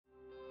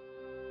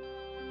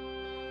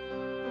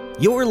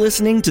You're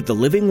listening to The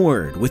Living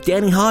Word with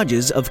Danny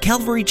Hodges of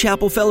Calvary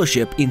Chapel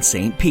Fellowship in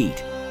St.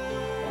 Pete.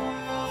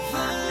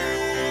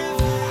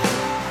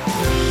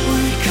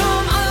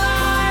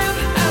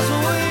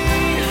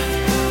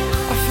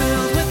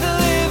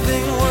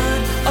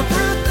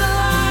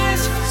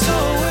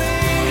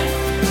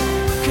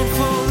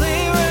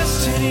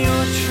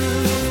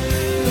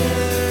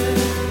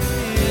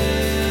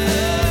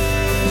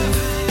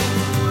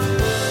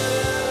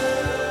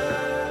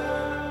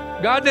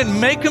 God didn't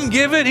make them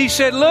give it. He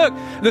said, look,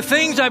 the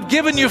things I've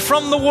given you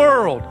from the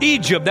world,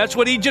 Egypt, that's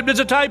what Egypt is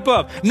a type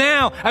of.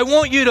 Now, I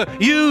want you to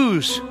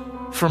use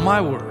for my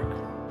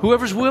work.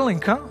 Whoever's willing,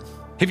 come.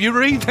 If you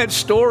read that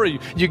story,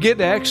 you get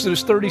to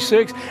Exodus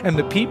 36, and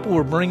the people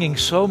were bringing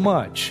so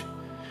much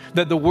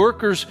that the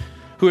workers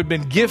who had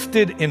been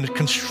gifted in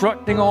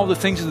constructing all the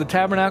things of the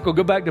tabernacle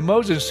go back to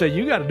Moses and say,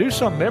 you got to do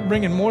something. They're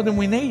bringing more than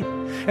we need.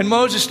 And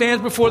Moses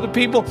stands before the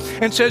people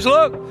and says,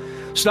 look,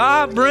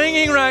 stop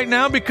bringing right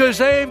now because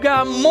they've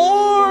got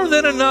more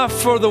than enough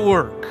for the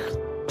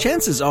work.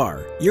 Chances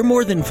are you're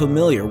more than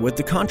familiar with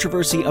the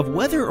controversy of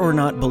whether or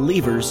not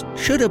believers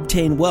should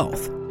obtain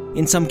wealth.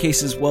 In some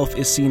cases, wealth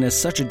is seen as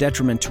such a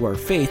detriment to our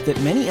faith that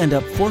many end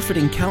up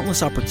forfeiting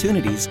countless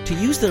opportunities to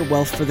use their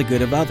wealth for the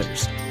good of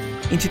others.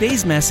 In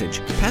today's message,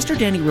 Pastor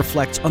Danny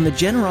reflects on the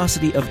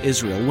generosity of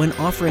Israel when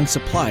offering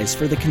supplies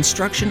for the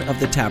construction of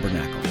the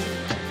tabernacle.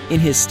 In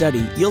his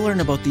study, you'll learn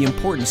about the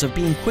importance of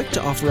being quick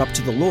to offer up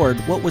to the Lord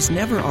what was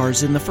never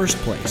ours in the first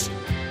place.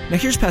 Now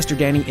here's Pastor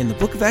Danny in the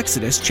book of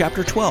Exodus,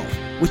 chapter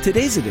 12, with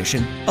today's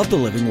edition of The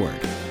Living Word.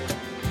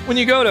 When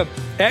you go to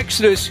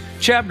Exodus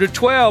chapter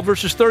 12,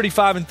 verses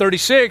 35 and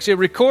 36, it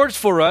records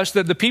for us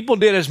that the people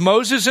did as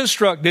Moses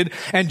instructed,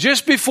 and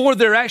just before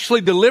they're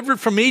actually delivered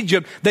from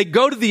Egypt, they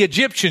go to the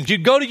Egyptians.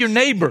 You'd go to your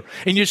neighbor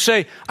and you'd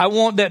say, I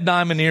want that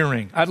diamond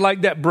earring. I'd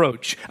like that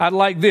brooch. I'd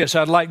like this.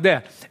 I'd like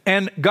that.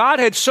 And God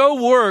had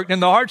so worked in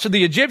the hearts of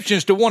the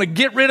Egyptians to want to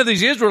get rid of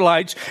these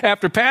Israelites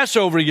after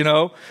Passover,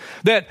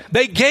 that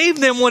they gave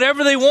them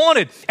whatever they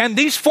wanted. And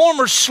these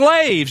former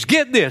slaves,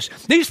 get this,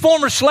 these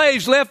former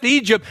slaves left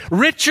Egypt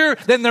richer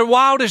than their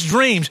wildest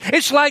dreams.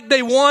 It's like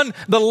they won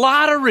the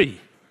lottery.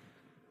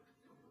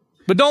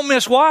 But don't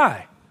miss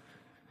why.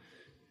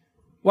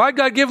 Why'd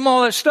God give them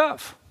all that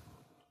stuff?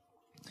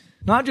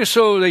 Not just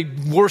so they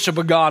worship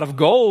a God of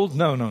gold.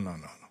 No.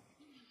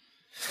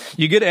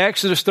 You get to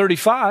Exodus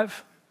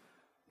 35,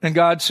 and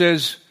God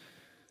says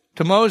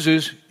to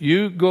Moses,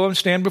 you go and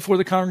stand before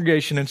the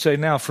congregation and say,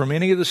 now, from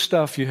any of the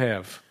stuff you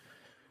have,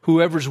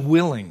 whoever's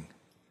willing,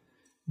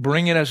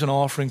 bring it as an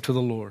offering to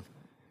the Lord.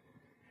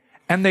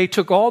 And they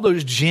took all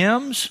those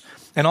gems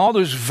and all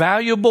those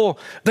valuable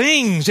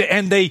things,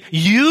 and they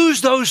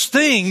used those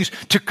things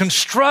to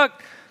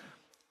construct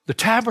the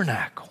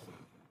tabernacle.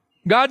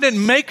 God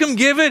didn't make them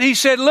give it. He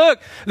said,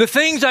 look, the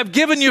things I've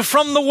given you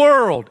from the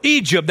world,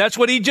 Egypt, that's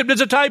what Egypt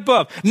is a type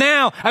of.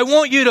 Now, I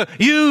want you to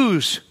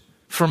use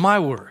for my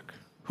work.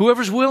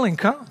 Whoever's willing,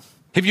 come.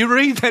 If you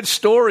read that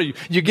story,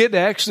 you get to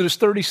Exodus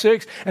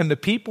 36, and the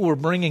people were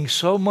bringing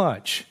so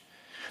much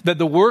that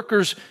the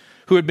workers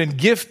who had been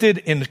gifted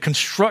in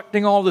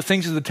constructing all the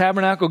things of the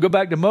tabernacle go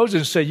back to Moses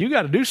and say, you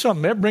got to do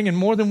something. They're bringing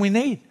more than we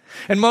need.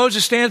 And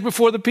Moses stands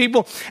before the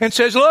people and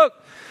says, look,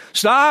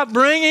 stop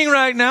bringing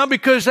right now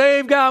because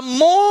they've got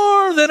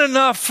more than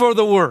enough for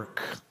the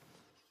work.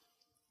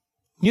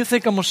 You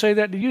think I'm going to say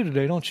that to you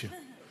today, don't you?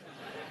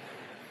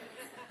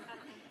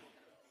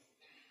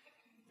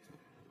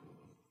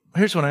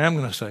 Here's what I am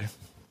going to say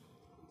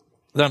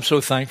that I'm so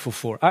thankful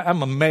for.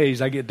 I'm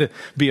amazed I get to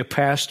be a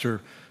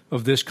pastor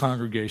of this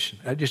congregation.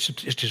 It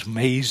just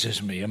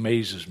amazes me.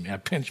 I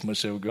pinch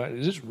myself, God,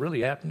 is this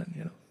really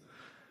happening?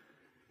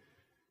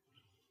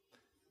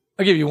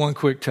 I'll give you one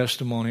quick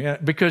testimony,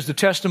 because the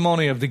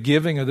testimony of the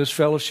giving of this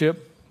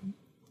fellowship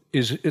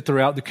is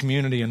throughout the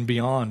community and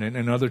beyond,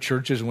 and other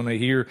churches when they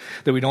hear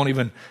that we don't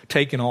even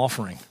take an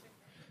offering.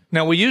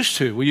 Now, we used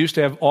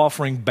to have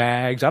offering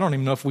bags. I don't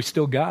even know if we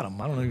still got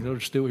them. I don't even know if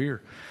they're still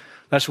here.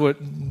 That's what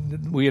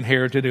we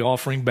inherited, the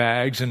offering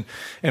bags,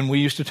 and we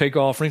used to take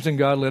offerings, and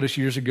God led us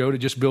years ago to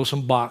just build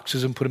some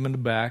boxes and put them in the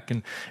back,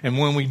 and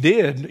when we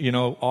did,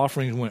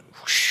 offerings went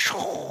whoosh,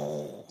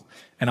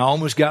 and I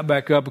almost got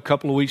back up a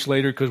couple of weeks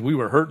later because we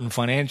were hurting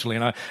financially,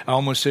 and I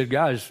almost said,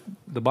 guys,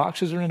 the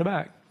boxes are in the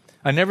back.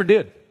 I never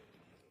did.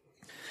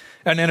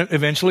 And then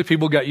eventually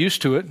people got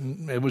used to it,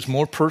 and it was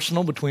more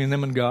personal between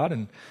them and God,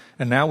 and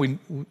now we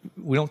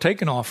don't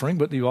take an offering,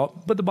 but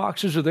the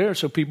boxes are there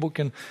so people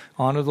can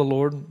honor the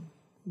Lord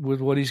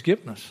with what He's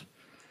given us.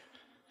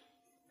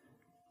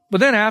 But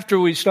then after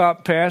we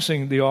stopped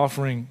passing the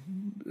offering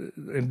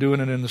and doing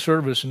it in the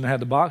service and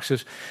had the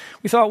boxes,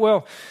 we thought,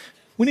 well,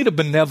 we need a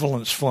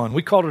benevolence fund.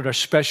 We called it our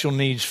special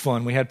needs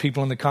fund. We had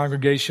people in the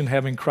congregation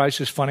having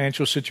crisis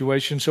financial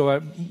situations,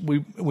 so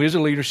we as a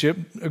leadership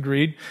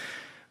agreed,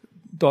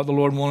 thought the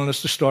Lord wanted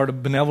us to start a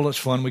benevolence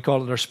fund. We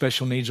called it our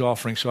special needs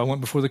offering. So I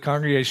went before the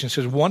congregation and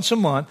says, once a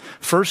month,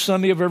 first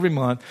Sunday of every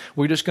month,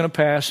 we're just going to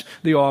pass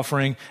the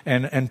offering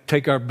and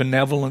take our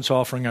benevolence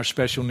offering, our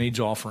special needs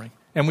offering.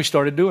 And we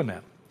started doing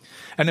that.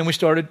 And then we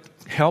started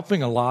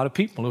helping a lot of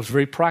people. It was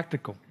very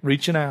practical,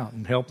 reaching out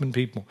and helping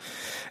people.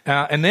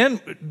 And then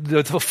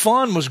the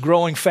fund was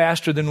growing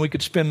faster than we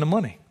could spend the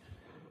money.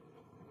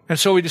 And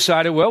so we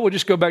decided, well, we'll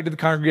just go back to the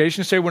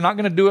congregation and say, we're not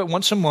going to do it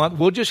once a month.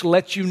 We'll just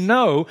let you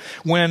know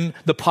when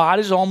the pot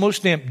is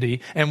almost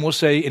empty, and we'll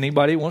say,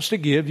 anybody who wants to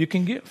give, you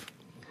can give.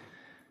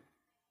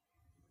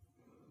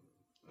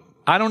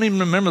 I don't even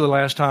remember the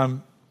last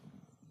time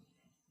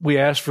we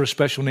asked for a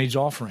special needs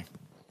offering.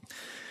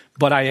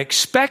 But I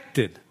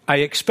expected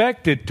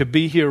to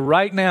be here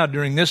right now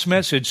during this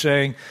message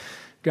saying,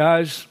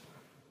 guys,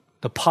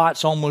 the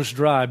pot's almost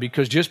dry,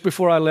 because just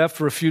before I left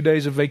for a few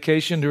days of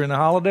vacation during the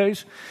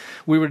holidays,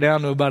 we were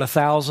down to about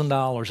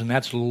 $1,000, and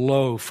that's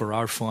low for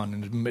our fund,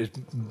 and as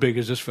big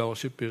as this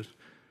fellowship is.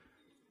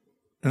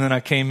 And then I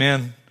came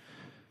in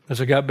as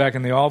I got back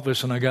in the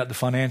office, and I got the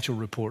financial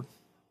report.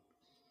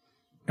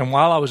 And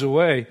while I was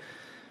away,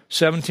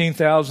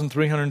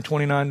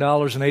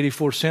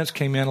 $17,329.84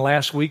 came in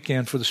last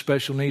weekend for the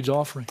special needs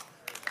offering.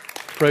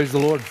 Praise the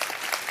Lord.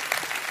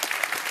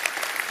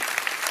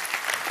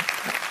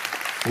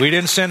 We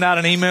didn't send out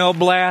an email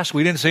blast.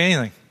 We didn't say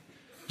anything.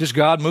 Just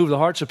God moved the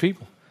hearts of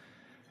people.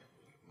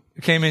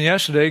 I came in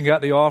yesterday and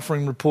got the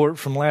offering report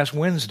from last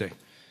Wednesday.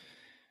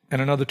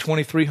 And another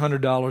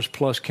 $2,300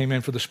 plus came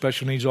in for the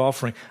special needs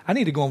offering. I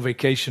need to go on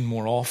vacation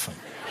more often.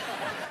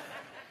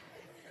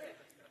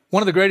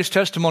 One of the greatest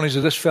testimonies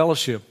of this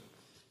fellowship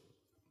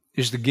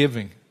is the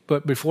giving.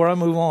 But before I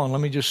move on,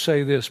 let me just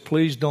say this.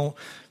 Please don't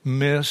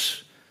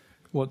miss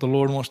what the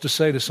Lord wants to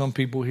say to some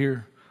people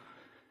here.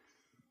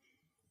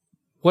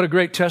 What a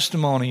great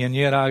testimony, and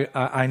yet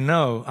I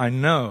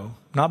know,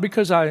 not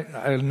because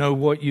I know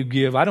what you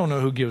give. I don't know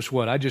who gives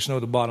what. I just know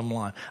the bottom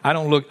line. I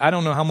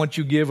don't know how much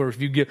you give or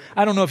if you give.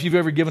 I don't know if you've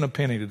ever given a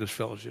penny to this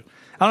fellowship.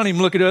 I don't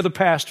even look at other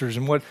pastors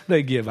and what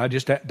they give.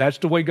 That's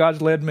the way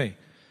God's led me.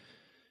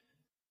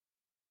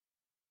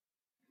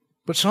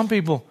 But some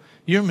people,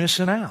 you're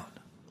missing out.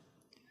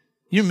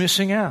 You're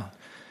missing out.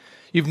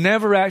 You've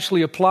never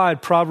actually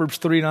applied Proverbs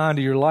 3:9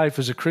 to your life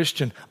as a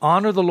Christian.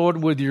 Honor the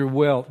Lord with your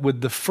wealth,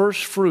 with the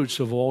first fruits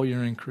of all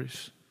your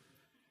increase.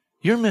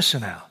 You're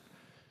missing out.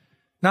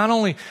 Not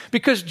only,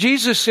 because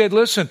Jesus said,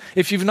 listen,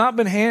 if you've not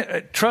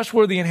been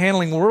trustworthy in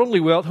handling worldly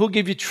wealth, who'll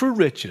give you true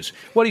riches?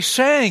 What he's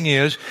saying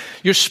is,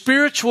 your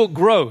spiritual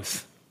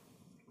growth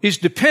is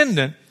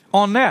dependent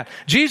on that.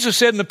 Jesus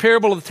said in the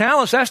parable of the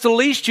talents, that's the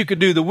least you could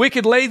do. The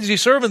wicked lazy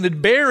servant that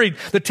buried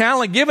the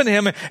talent given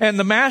him, and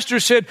the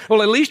master said,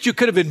 well, at least you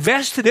could have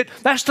invested it.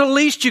 That's the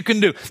least you can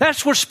do.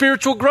 That's where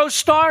spiritual growth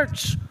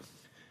starts.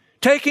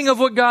 Taking of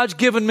what God's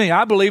given me.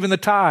 I believe in the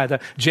tithe.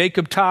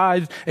 Jacob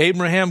tithed,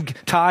 Abraham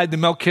tithed, the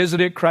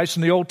Melchizedek, Christ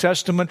in the Old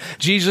Testament.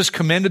 Jesus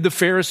commended the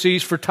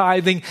Pharisees for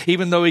tithing,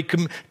 even though he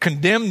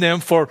condemned them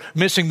for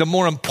missing the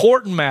more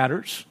important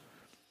matters.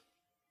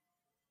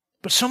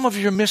 But some of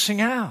you are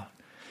missing out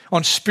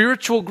on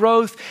spiritual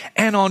growth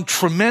and on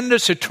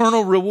tremendous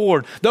eternal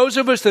reward. Those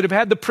of us that have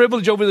had the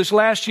privilege over this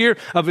last year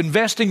of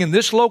investing in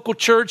this local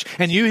church,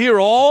 and you hear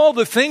all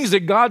the things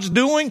that God's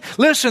doing,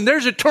 listen,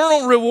 there's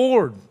eternal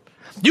reward.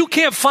 You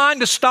can't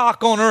find a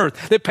stock on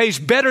earth that pays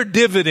better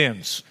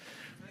dividends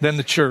than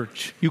the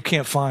church. You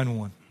can't find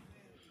one.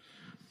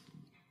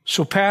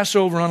 So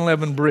Passover,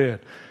 unleavened bread,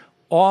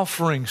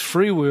 offerings,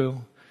 free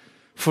will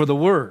for the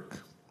work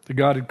that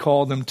God had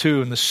called them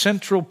to. And the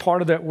central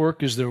part of that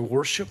work is their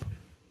worship.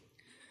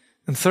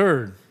 And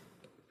third,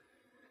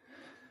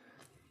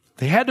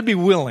 they had to be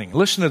willing.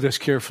 Listen to this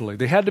carefully.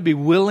 They had to be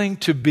willing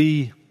to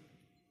be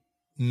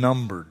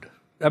numbered.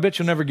 I bet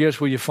you'll never guess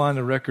where you find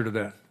the record of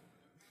that.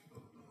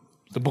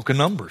 The book of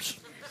Numbers.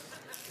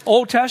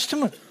 Old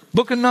Testament,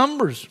 book of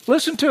Numbers.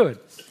 Listen to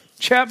it.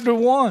 Chapter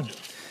 1.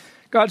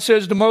 God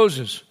says to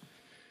Moses,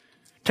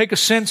 take a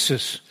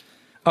census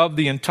of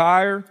the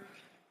entire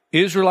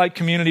Israelite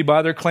community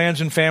by their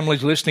clans and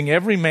families, listing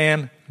every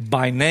man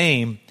by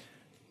name,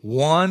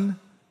 one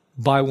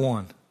by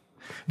one.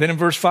 Then in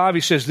verse 5,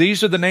 he says,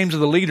 these are the names of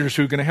the leaders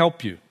who are going to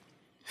help you.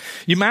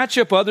 You match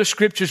up other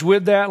scriptures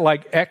with that,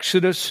 like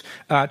Exodus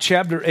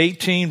chapter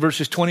 18,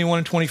 verses 21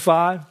 and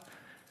 25.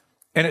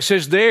 And it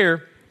says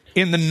there,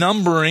 in the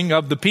numbering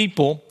of the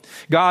people,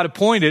 God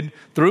appointed,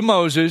 through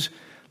Moses,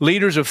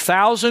 leaders of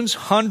thousands,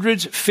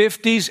 hundreds,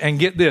 fifties, and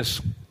get this,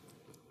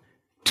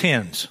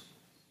 tens.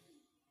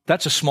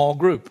 That's a small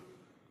group.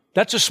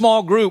 That's a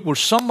small group where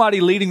somebody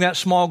leading that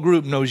small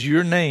group knows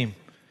your name,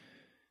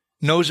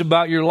 knows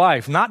about your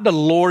life, not to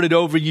lord it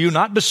over you,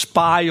 not to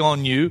spy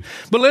on you.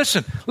 But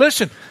listen,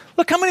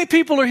 look how many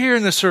people are here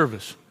in this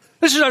service.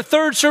 This is our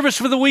third service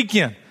for the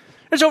weekend.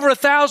 There's over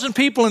 1,000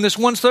 people in this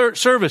one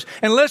service.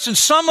 And listen,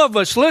 some of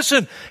us,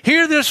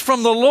 hear this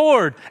from the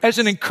Lord as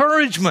an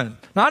encouragement,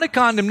 not a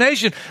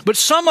condemnation. But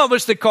some of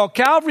us that call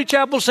Calvary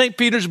Chapel St.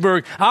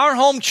 Petersburg our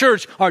home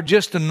church are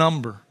just a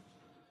number.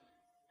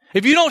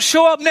 If you don't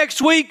show up next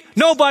week,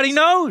 nobody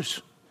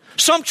knows.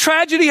 Some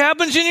tragedy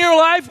happens in your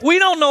life, we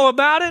don't know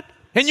about it.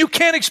 And you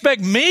can't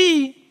expect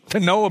me to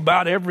know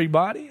about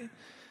everybody.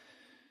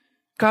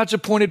 God's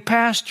appointed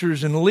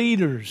pastors and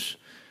leaders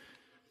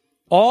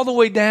all the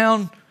way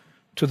down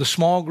to the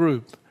small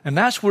group. And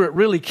that's where it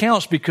really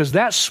counts, because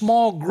that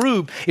small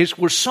group is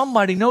where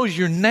somebody knows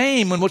your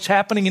name and what's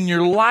happening in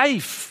your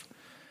life.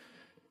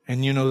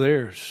 And you know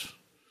theirs.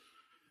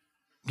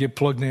 Get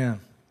plugged in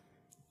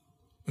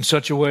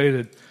such a way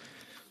that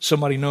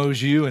somebody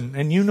knows you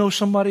and you know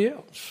somebody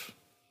else.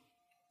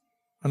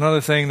 Another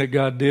thing that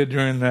God did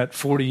during that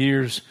 40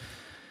 years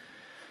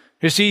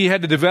is He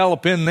had to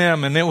develop in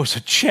them, and it was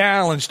a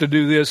challenge to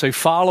do this, a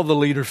follow the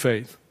leader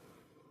faith.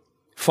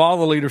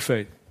 Follow the leader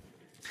faith.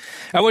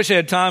 I wish I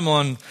had time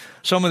on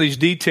some of these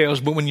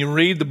details, but when you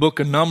read the book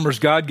of Numbers,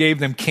 God gave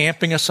them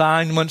camping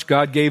assignments.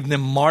 God gave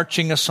them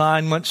marching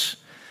assignments.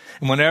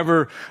 And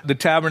whenever the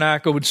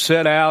tabernacle would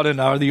set out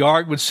or the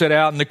ark would set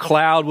out and the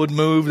cloud would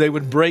move, they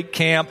would break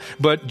camp.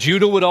 But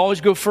Judah would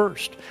always go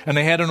first. And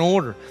they had an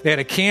order. They had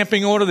a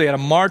camping order. They had a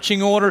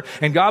marching order.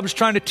 And God was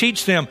trying to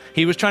teach them.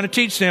 He was trying to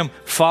teach them,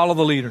 follow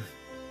the leader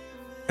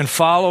and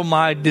follow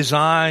my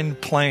design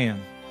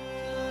plan.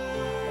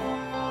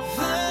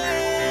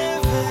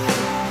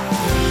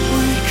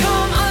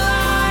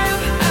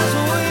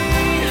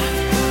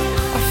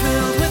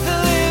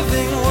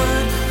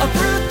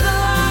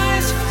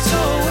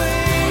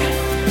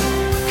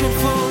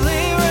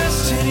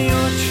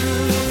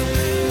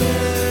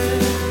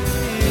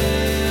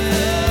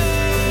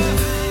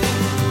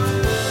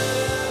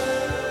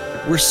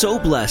 We're so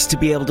blessed to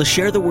be able to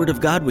share the Word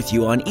of God with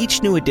you on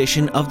each new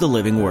edition of the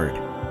Living Word.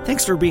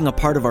 Thanks for being a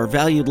part of our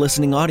valued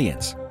listening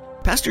audience.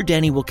 Pastor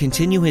Danny will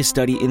continue his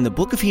study in the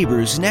book of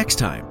Hebrews next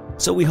time,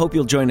 so we hope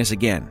you'll join us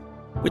again.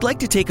 We'd like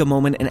to take a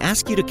moment and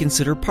ask you to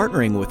consider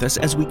partnering with us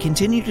as we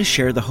continue to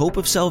share the hope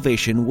of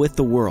salvation with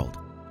the world.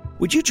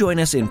 Would you join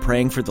us in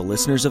praying for the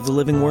listeners of the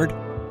Living Word?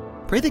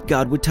 Pray that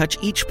God would touch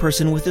each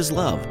person with His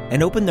love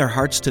and open their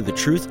hearts to the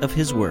truth of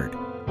His Word.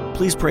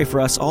 Please pray for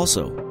us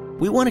also.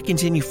 We want to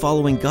continue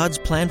following God's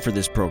plan for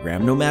this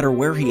program no matter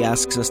where He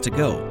asks us to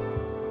go.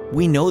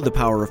 We know the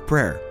power of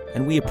prayer,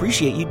 and we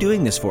appreciate you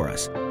doing this for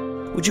us.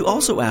 Would you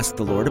also ask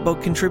the Lord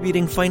about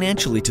contributing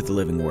financially to the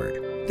Living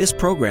Word? This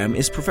program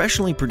is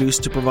professionally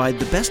produced to provide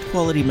the best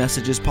quality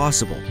messages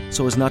possible,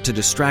 so as not to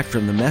distract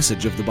from the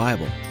message of the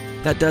Bible.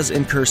 That does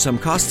incur some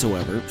costs,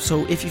 however,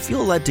 so if you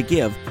feel led to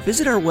give,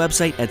 visit our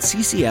website at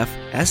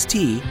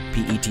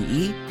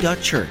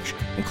ccfstpete.church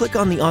and click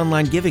on the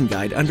online giving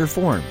guide under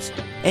Forms.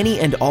 Any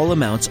and all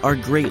amounts are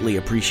greatly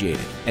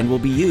appreciated and will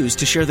be used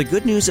to share the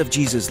good news of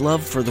Jesus'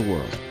 love for the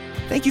world.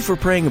 Thank you for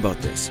praying about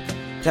this.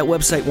 That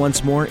website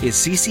once more is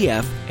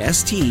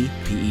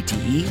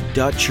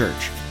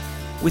ccfstpete.church.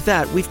 With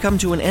that, we've come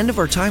to an end of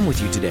our time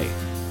with you today.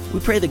 We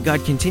pray that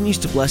God continues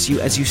to bless you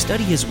as you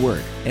study His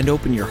Word and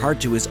open your heart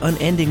to His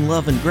unending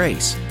love and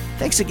grace.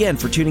 Thanks again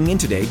for tuning in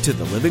today to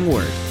The Living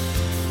Word.